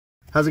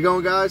How's it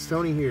going, guys?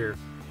 Tony here.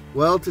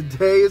 Well,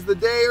 today is the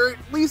day, or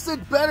at least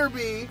it better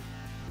be.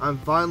 I'm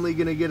finally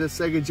gonna get a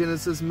Sega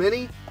Genesis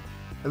Mini.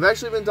 I've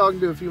actually been talking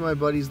to a few of my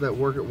buddies that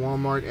work at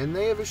Walmart, and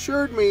they have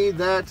assured me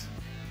that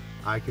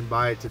I can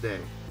buy it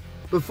today.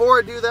 Before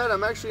I do that,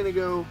 I'm actually gonna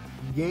go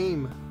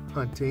game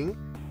hunting,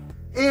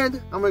 and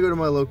I'm gonna go to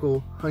my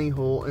local honey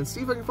hole and see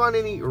if I can find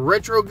any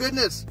retro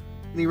goodness,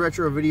 any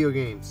retro video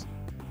games.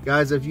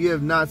 Guys, if you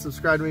have not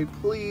subscribed to me,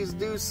 please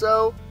do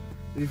so.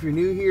 And if you're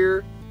new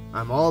here,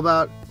 I'm all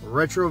about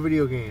retro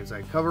video games.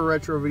 I cover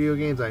retro video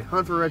games, I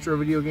hunt for retro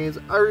video games,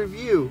 I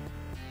review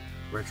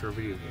retro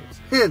video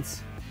games.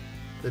 Hence,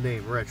 the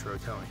name Retro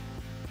Tony.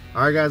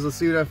 Alright guys, let's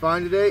see what I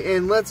find today,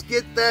 and let's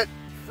get that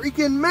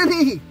freaking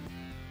Mini!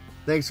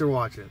 Thanks for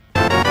watching.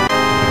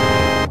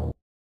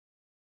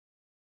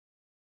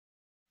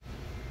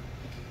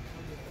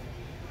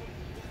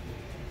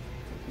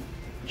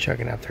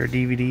 Checking out their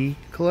DVD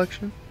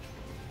collection.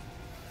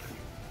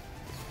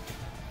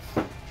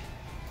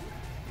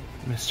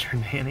 Mr.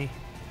 Nanny.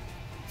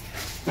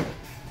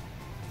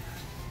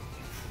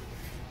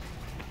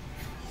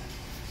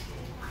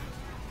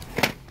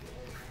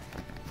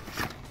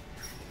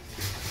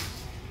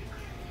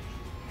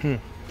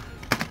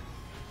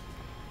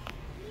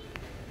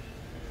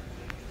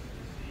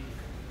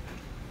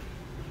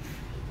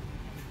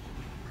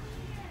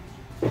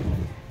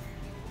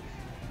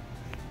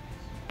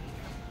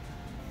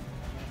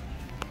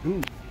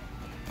 Ooh.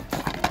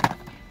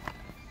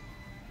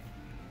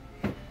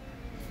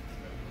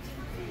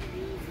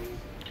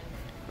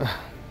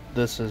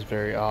 This is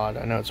very odd.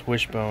 I know it's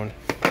wishbone.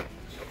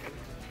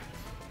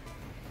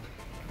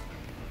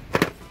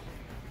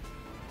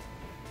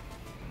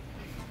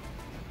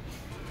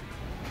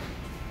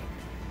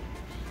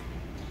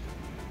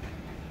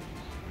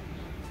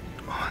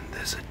 On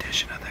this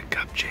edition of the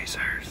Cup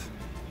Chasers.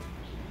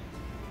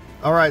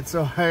 Alright,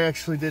 so I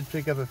actually did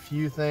pick up a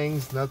few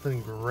things.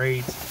 Nothing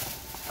great.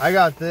 I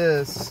got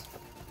this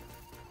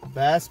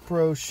Bass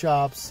Pro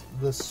Shops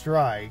The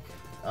Strike.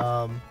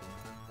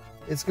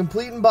 It's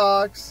complete in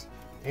box,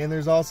 and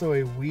there's also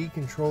a Wii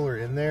controller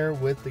in there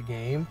with the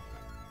game.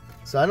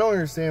 So I don't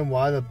understand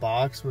why the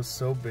box was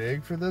so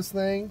big for this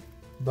thing,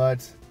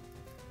 but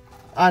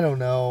I don't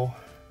know.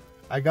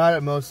 I got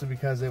it mostly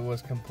because it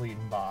was complete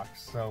in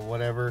box, so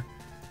whatever.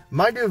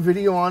 Might do a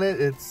video on it.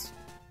 It's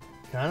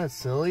kind of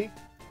silly.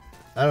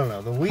 I don't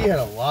know. The Wii had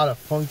a lot of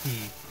funky,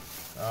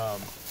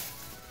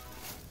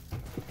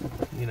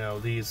 you know,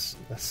 these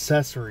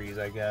accessories,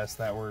 I guess,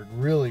 that were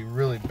really,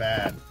 really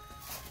bad.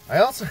 I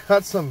also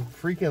got some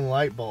freaking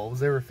light bulbs.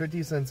 They were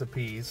 50 cents a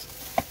piece.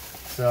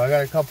 So I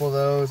got a couple of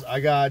those. I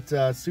got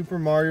Super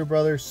Mario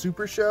Brothers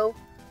Super Show.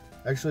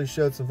 Actually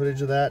showed some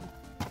footage of that.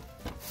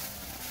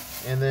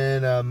 And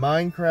then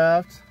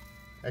Minecraft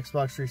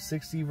Xbox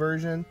 360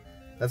 version.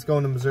 That's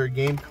going to Missouri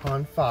Game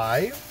Con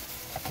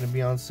 5. Going to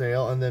be on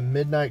sale. And then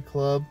Midnight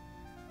Club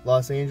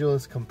Los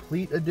Angeles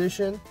Complete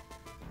Edition.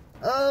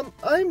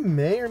 I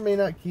may or may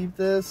not keep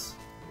this.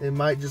 It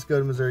might just go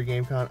to Missouri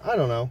Game Con. I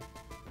don't know.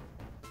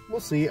 We'll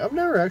see. I've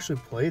never actually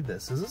played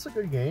this. Is this a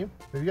good game?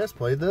 Have you guys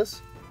played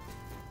this?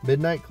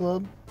 Midnight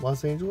Club,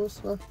 Los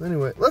Angeles?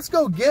 Anyway, let's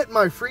go get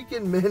my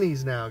freaking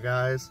minis now,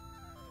 guys.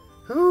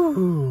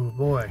 Ooh,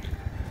 boy.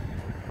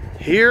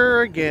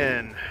 Here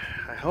again.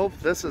 I hope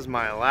this is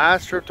my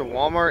last trip to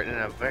Walmart in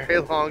a very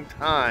long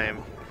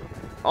time.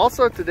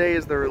 Also, today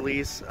is the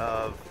release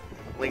of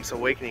Link's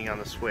Awakening on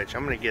the Switch.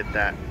 I'm going to get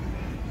that.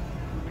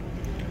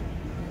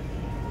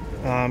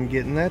 I'm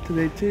getting that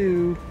today,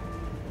 too.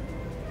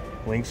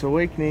 Link's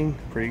Awakening.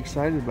 Pretty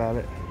excited about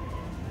it.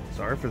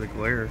 Sorry for the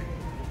glare.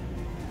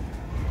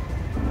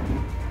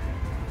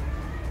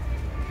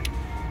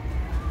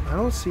 I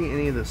don't see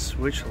any of the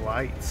Switch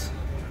lights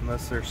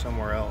unless they're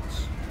somewhere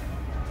else.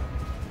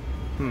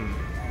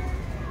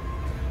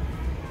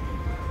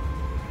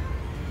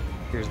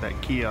 Here's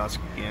that kiosk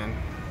again.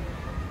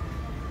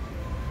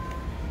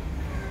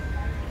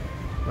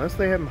 Unless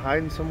they have them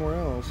hiding somewhere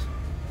else.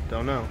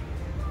 Don't know.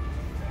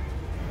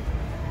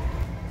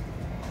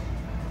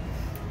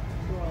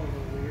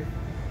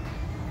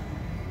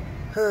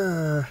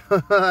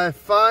 I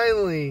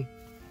finally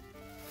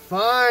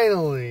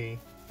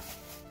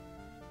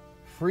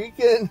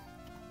freaking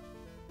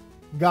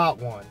got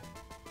one.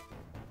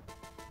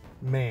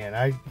 Man,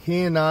 I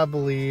cannot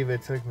believe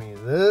it took me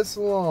this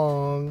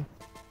long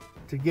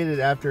to get it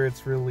after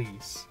its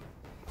release.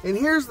 And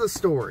here's the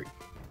story.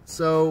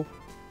 So,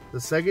 the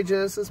Sega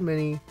Genesis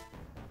Mini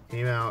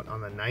came out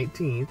on the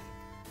 19th,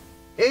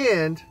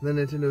 and the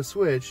Nintendo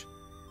Switch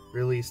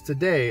released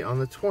today on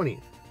the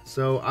 20th.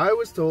 So I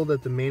was told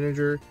that the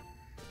manager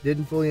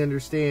didn't fully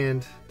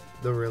understand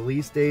the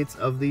release dates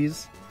of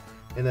these,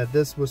 and that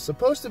this was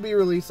supposed to be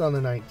released on the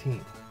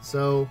 19th.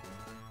 So,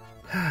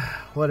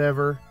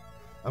 whatever.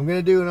 I'm going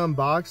to do an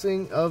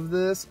unboxing of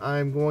this.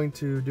 I'm going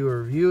to do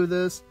a review of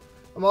this.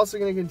 I'm also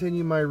going to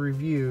continue my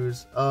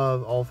reviews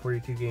of all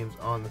 42 games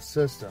on the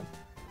system.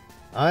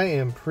 I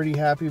am pretty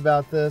happy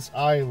about this.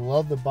 I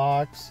love the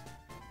box.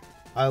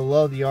 I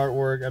love the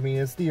artwork. I mean,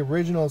 it's the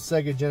original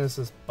Sega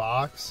Genesis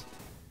box.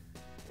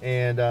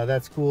 And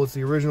that's cool. It's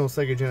the original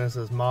Sega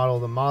Genesis model,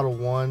 the Model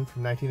 1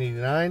 from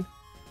 1989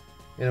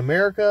 in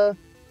America.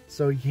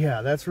 So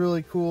yeah, that's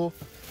really cool.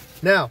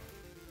 Now,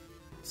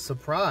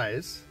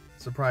 surprise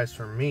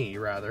for me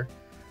rather,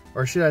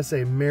 or should I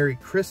say Merry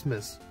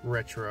Christmas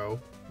retro.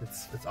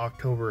 It's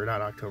September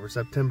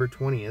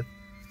 20th.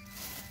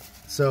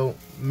 So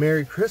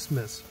Merry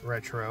Christmas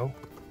retro.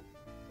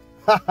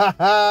 Ha ha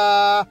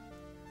ha!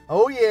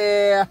 Oh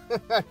yeah!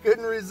 I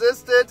couldn't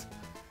resist it.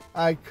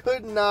 I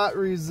could not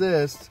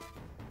resist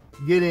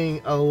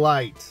getting a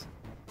light.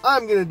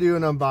 I'm gonna do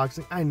an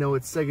unboxing. I know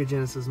it's Sega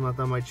Genesis month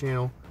on my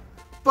channel,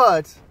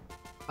 but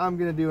I'm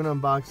gonna do an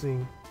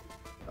unboxing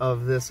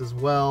of this as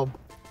well.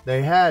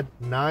 They had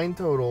 9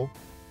 total,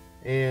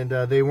 and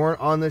they weren't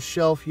on the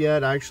shelf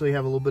yet. I actually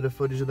have a little bit of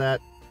footage of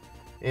that.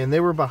 And they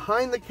were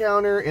behind the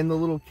counter in the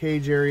little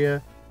cage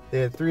area. They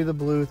had 3 of the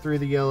blue, 3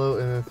 of the yellow,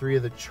 and then 3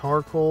 of the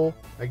charcoal,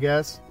 I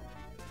guess.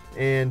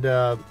 And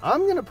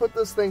I'm gonna put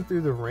this thing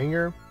through the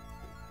ringer.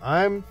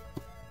 I'm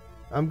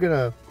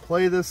gonna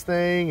play this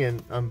thing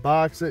and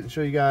unbox it and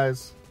show you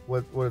guys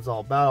what it's all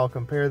about. I'll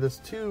compare this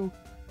to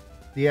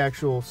the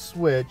actual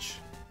Switch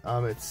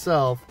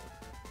itself.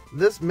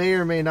 This may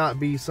or may not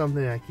be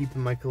something I keep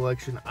in my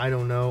collection. I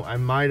don't know. I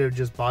might have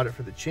just bought it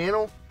for the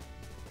channel.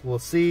 We'll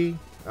see.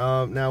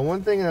 Now,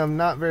 one thing that I'm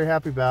not very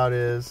happy about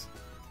is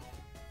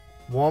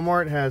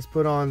Walmart has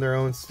put on their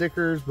own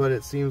stickers, but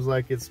it seems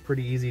like it's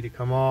pretty easy to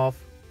come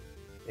off.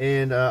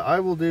 And I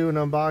will do an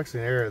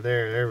unboxing.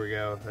 There we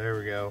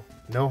go.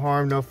 No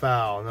harm, no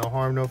foul. No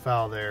harm, no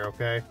foul there,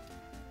 okay?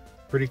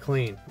 Pretty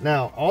clean.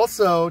 Now,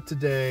 also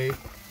today,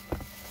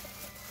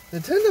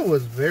 Nintendo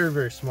was very,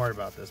 very smart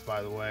about this,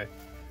 by the way.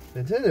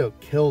 Nintendo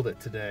killed it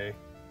today.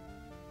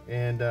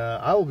 And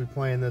I will be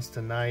playing this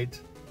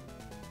tonight.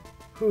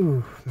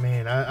 Whew,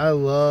 man, I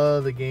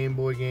love the Game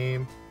Boy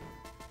game.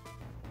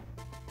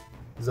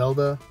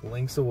 Zelda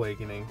Link's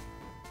Awakening.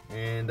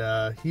 And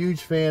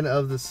huge fan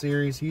of the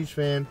series, huge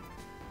fan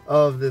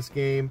of this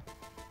game.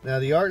 Now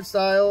the art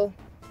style,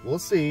 we'll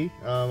see.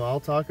 I'll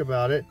talk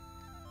about it.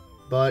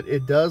 But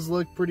it does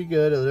look pretty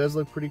good. It does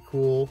look pretty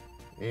cool.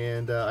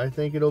 And I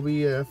think it'll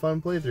be a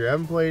fun playthrough. I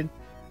haven't played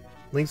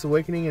Link's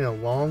Awakening in a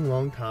long,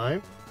 long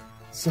time.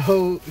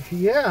 So,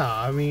 yeah,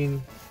 I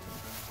mean,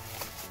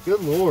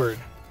 good lord.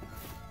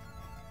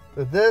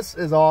 But this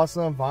is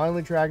awesome.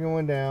 Finally tracking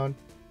one down.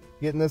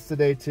 Getting this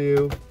today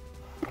too.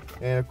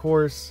 And of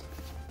course,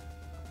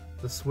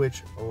 the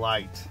Switch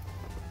Lite.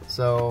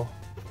 So,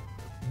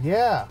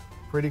 yeah,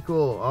 pretty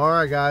cool.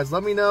 Alright guys,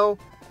 let me know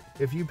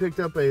if you picked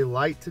up a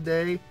Lite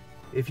today.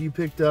 If you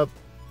picked up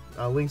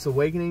Link's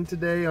Awakening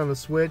today on the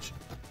Switch.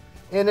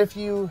 And if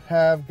you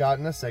have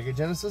gotten a Sega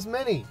Genesis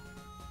Mini.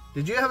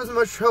 Did you have as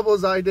much trouble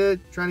as I did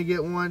trying to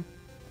get one?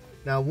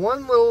 Now,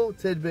 one little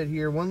tidbit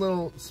here, one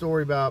little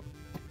story about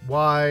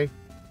why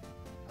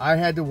I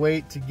had to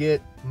wait to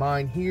get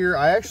mine here.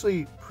 I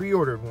actually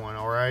pre-ordered one,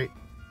 alright,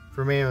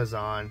 from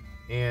Amazon.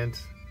 And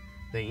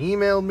they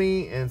emailed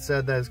me and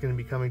said that it's going to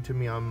be coming to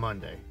me on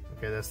Monday.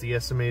 Okay, that's the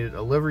estimated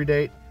delivery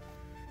date.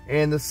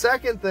 And the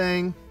second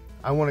thing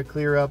I want to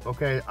clear up,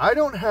 okay, I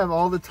don't have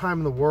all the time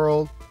in the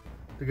world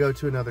to go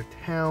to another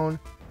town,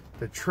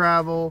 to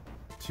travel,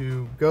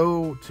 to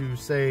go to,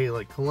 say,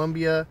 like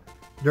Columbia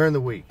during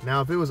the week.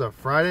 Now, if it was a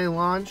Friday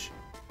launch,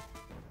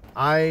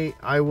 I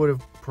would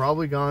have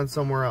probably gone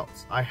somewhere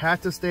else. I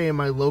had to stay in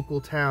my local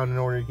town in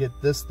order to get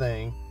this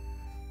thing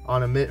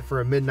on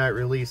for a midnight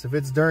release if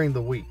it's during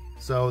the week.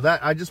 So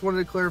that, I just wanted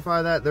to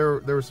clarify that.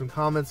 There were some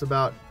comments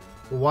about,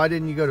 well, why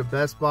didn't you go to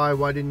Best Buy?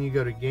 Why didn't you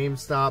go to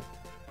GameStop?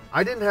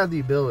 I didn't have the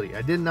ability.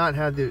 I did not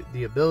have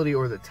the ability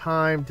or the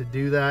time to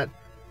do that.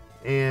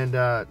 And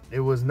it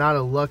was not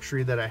a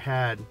luxury that I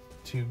had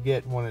to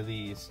get one of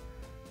these.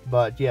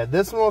 But yeah,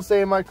 this one will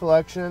stay in my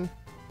collection.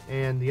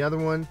 And the other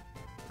one,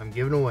 I'm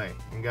giving away.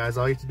 And guys,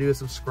 all you have to do is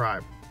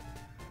subscribe.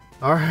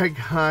 Alright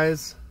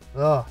guys.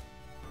 Ugh.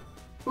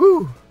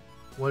 Woo!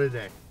 What a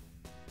day.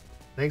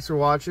 Thanks for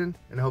watching,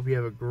 and I hope you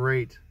have a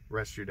great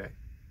rest of your day.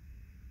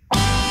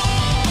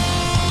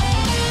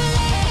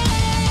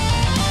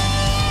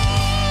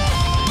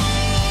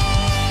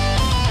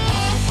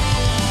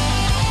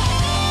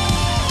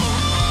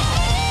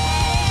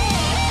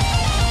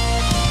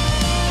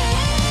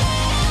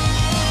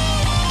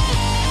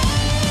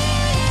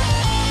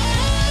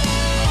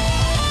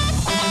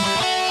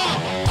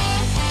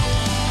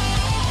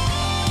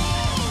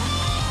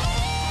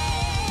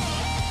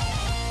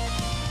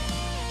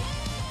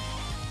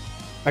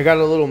 I got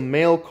a little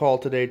mail call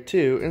today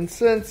too, and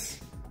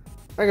since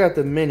I got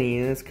the Mini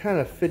and it's kind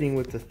of fitting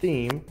with the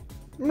theme,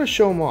 I'm going to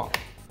show them off.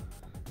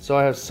 So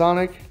I have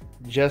Sonic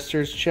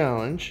Jester's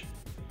Challenge,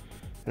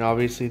 and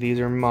obviously these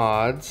are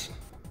mods.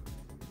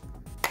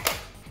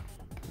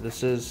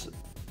 This is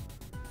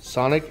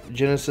Sonic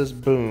Genesis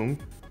Boom,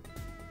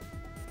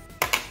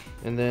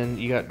 and then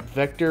you got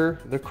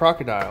Vector the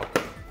Crocodile.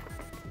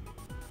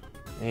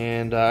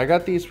 And I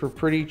got these for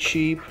pretty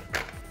cheap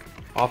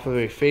off of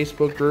a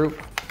Facebook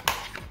group.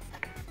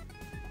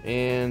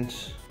 And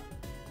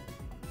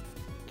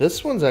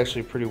this one's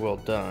actually pretty well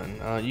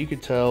done. You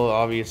could tell,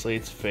 obviously,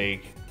 it's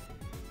fake.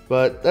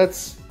 But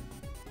that's,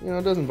 you know,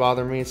 it doesn't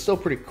bother me. It's still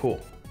pretty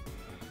cool.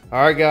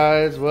 Alright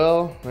guys,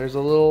 well, there's a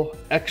little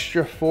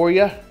extra for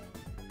you.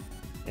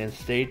 And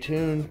stay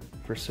tuned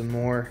for some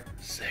more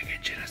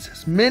Sega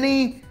Genesis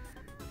Mini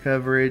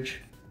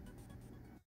coverage